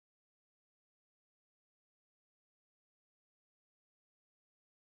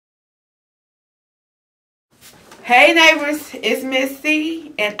Hey neighbors, it's Miss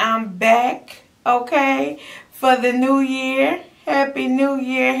C and I'm back, okay, for the new year. Happy New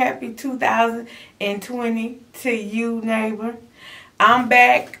Year, happy 2020 to you, neighbor. I'm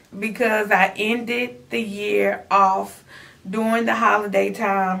back because I ended the year off during the holiday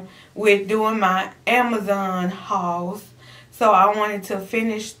time with doing my Amazon hauls. So I wanted to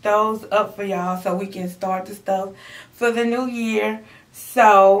finish those up for y'all so we can start the stuff for the new year.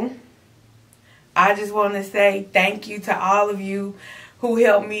 So I just want to say thank you to all of you who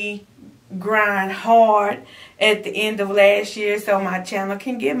helped me grind hard at the end of last year so my channel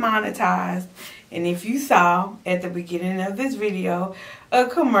can get monetized. And if you saw at the beginning of this video a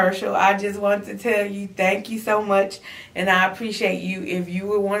commercial, I just want to tell you thank you so much, and I appreciate you if you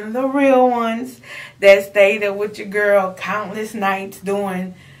were one of the real ones that stayed up with your girl countless nights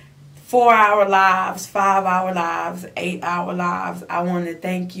doing 4-hour lives, 5-hour lives, 8-hour lives. I want to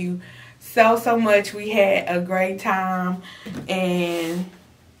thank you so much. We had a great time and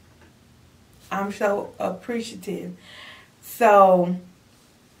I'm so appreciative. So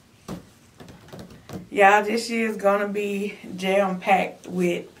y'all, this year is gonna be jam-packed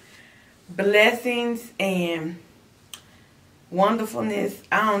with blessings and wonderfulness.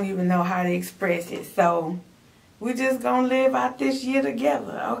 I don't even know how to express it. So we're just gonna live out this year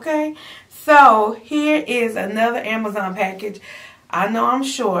together, okay? So here is another Amazon package. I know I'm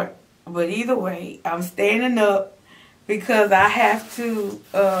short, but either way, I'm standing up because I have to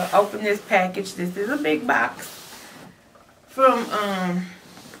open this package. This is a big box from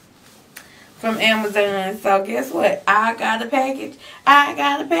Amazon. So guess what? I got a package. I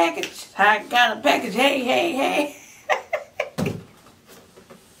got a package. I got a package. Hey, hey, hey.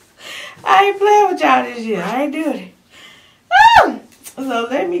 I ain't playing with y'all this year. I ain't doing it. Oh! So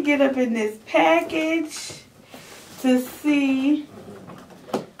let me get up in this package to see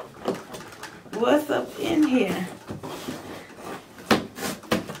what's up in here.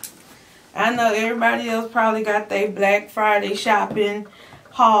 I know everybody else probably got their Black Friday shopping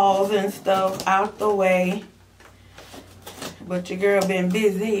hauls and stuff out the way, but your girl been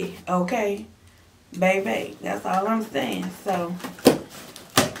busy, okay, baby? That's all I'm saying. So,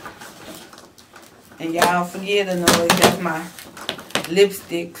 and y'all forget the noise. That's my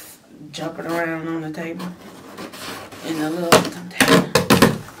lipsticks jumping around on the table in the little container.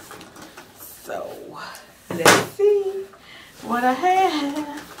 So, let's see what I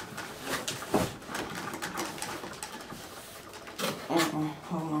have. Hold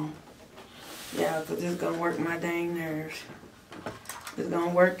on. Yeah, because it's going to work my dang nerves. It's going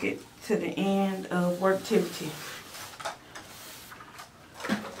to work it to the end of worktivity.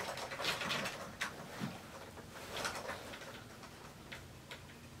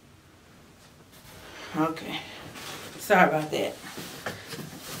 Okay. Sorry about that.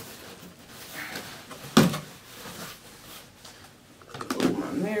 Put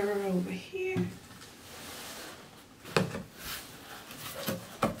my mirror over here.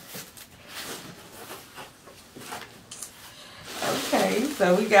 Okay,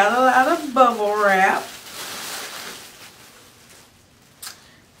 so we got a lot of bubble wrap.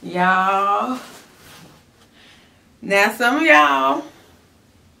 Y'all. Now some of y'all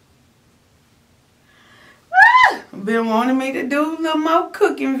been wanting me to do a little more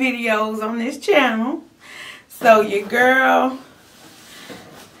cooking videos on this channel. So your girl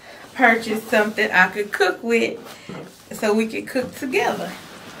purchased something I could cook with so we could cook together.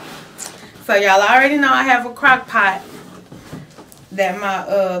 So y'all already know I have a crock pot that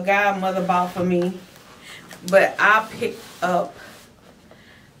my godmother bought for me, but I picked up,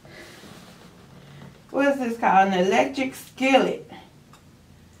 what's this called, an electric skillet,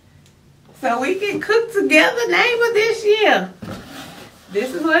 so we can cook together, neighbor, this year.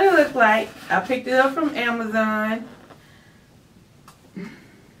 This is what it looks like. I picked it up from Amazon.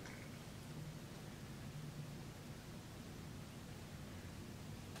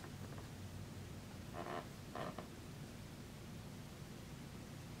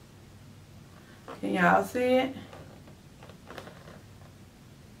 Can y'all see it?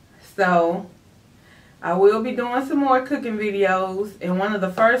 So, I will be doing some more cooking videos, and one of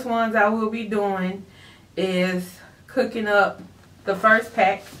the first ones I will be doing is cooking up the first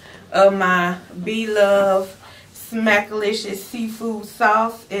pack of my beloved Smackalicious seafood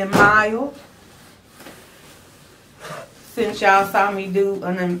sauce and mild. Since y'all saw me do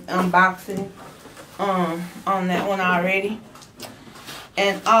an unboxing on that one already.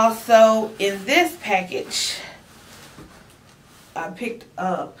 And also in this package, I picked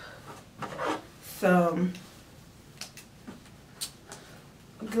up some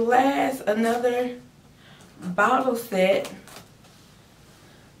glass, another bottle set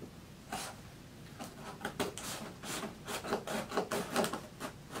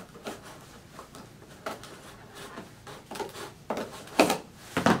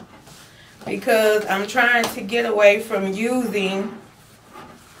because I'm trying to get away from using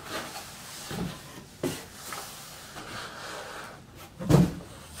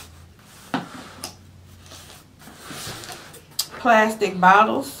plastic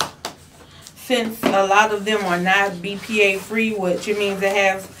bottles, since a lot of them are not BPA free, which it means they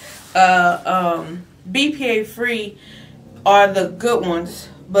have BPA free are the good ones,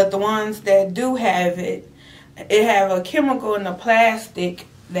 but the ones that do have it have a chemical in the plastic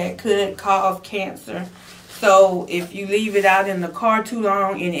that could cause cancer. So if you leave it out in the car too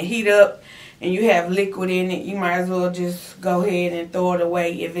long and it heat up and you have liquid in it, you might as well just go ahead and throw it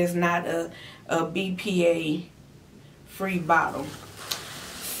away if it's not a BPA free bottle.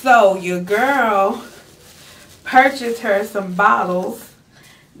 So your girl purchased her some bottles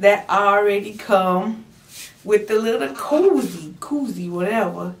that already come with the little koozie,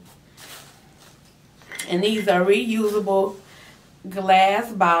 whatever. And these are reusable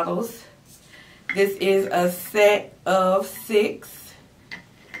glass bottles. This is a set of 6.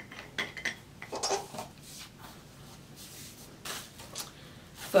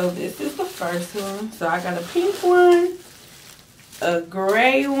 So this is the first one. So I got a pink one, a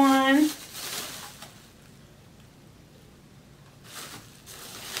gray one,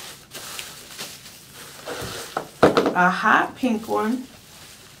 a hot pink one,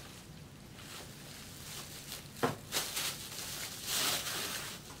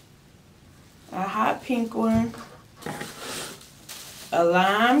 a hot pink one, a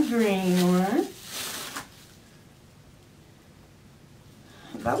lime green one.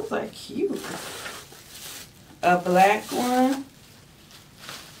 Those are cute. A black one.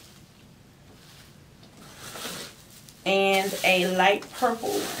 And a light purple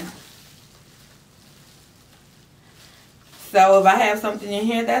one. So if I have something in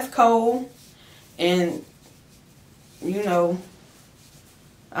here that's cold, and you know,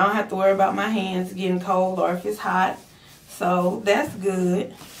 I don't have to worry about my hands getting cold or if it's hot. So that's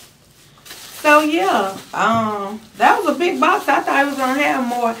good. So yeah, that was a big box. I thought it was gonna have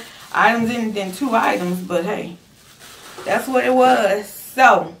more items in it than 2 items, but hey, that's what it was.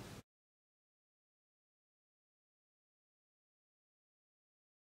 So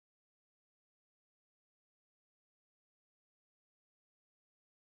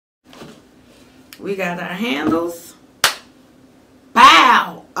we got our handles.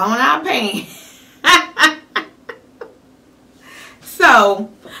 Bow on our pan.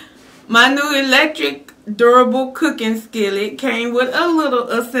 So my new electric durable cooking skillet came with a little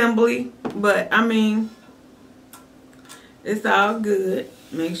assembly, but I mean, it's all good.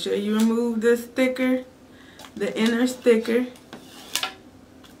 Make sure you remove the sticker, the inner sticker.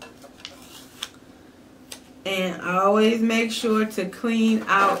 And always make sure to clean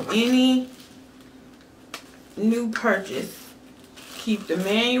out any new purchase. Keep the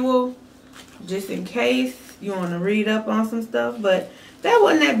manual just in case you want to read up on some stuff, but that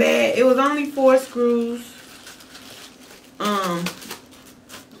wasn't that bad. It was only 4 screws.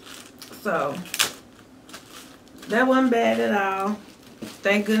 So that wasn't bad at all.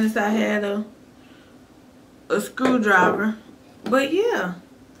 Thank goodness I had a screwdriver. But yeah,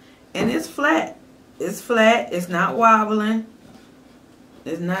 and it's flat. It's flat. It's not wobbling.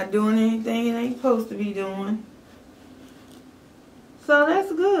 It's not doing anything it ain't supposed to be doing. So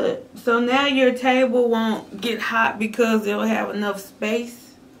that's good. So now your table won't get hot because it'll have enough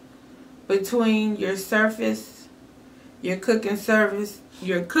space between your surface, your cooking surface,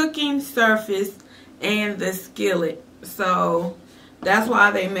 and the skillet. So that's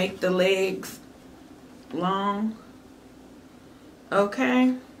why they make the legs long.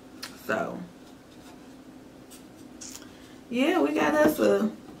 Okay. So yeah, we got us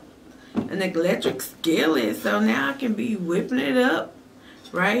an electric skillet. So now I can be whipping it up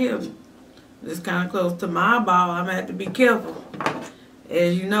right here. It's kind of close to my ball. I'm going to have to be careful.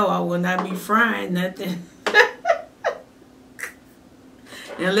 As you know, I will not be frying nothing.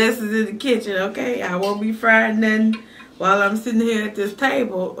 Unless it's in the kitchen, okay? I won't be frying nothing while I'm sitting here at this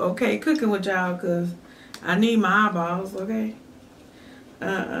table, okay, cooking with y'all, because I need my eyeballs, okay?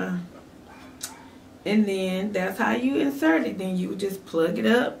 And then that's how you insert it. Then you just plug it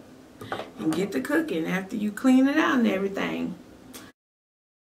up and get to cooking after you clean it out and everything.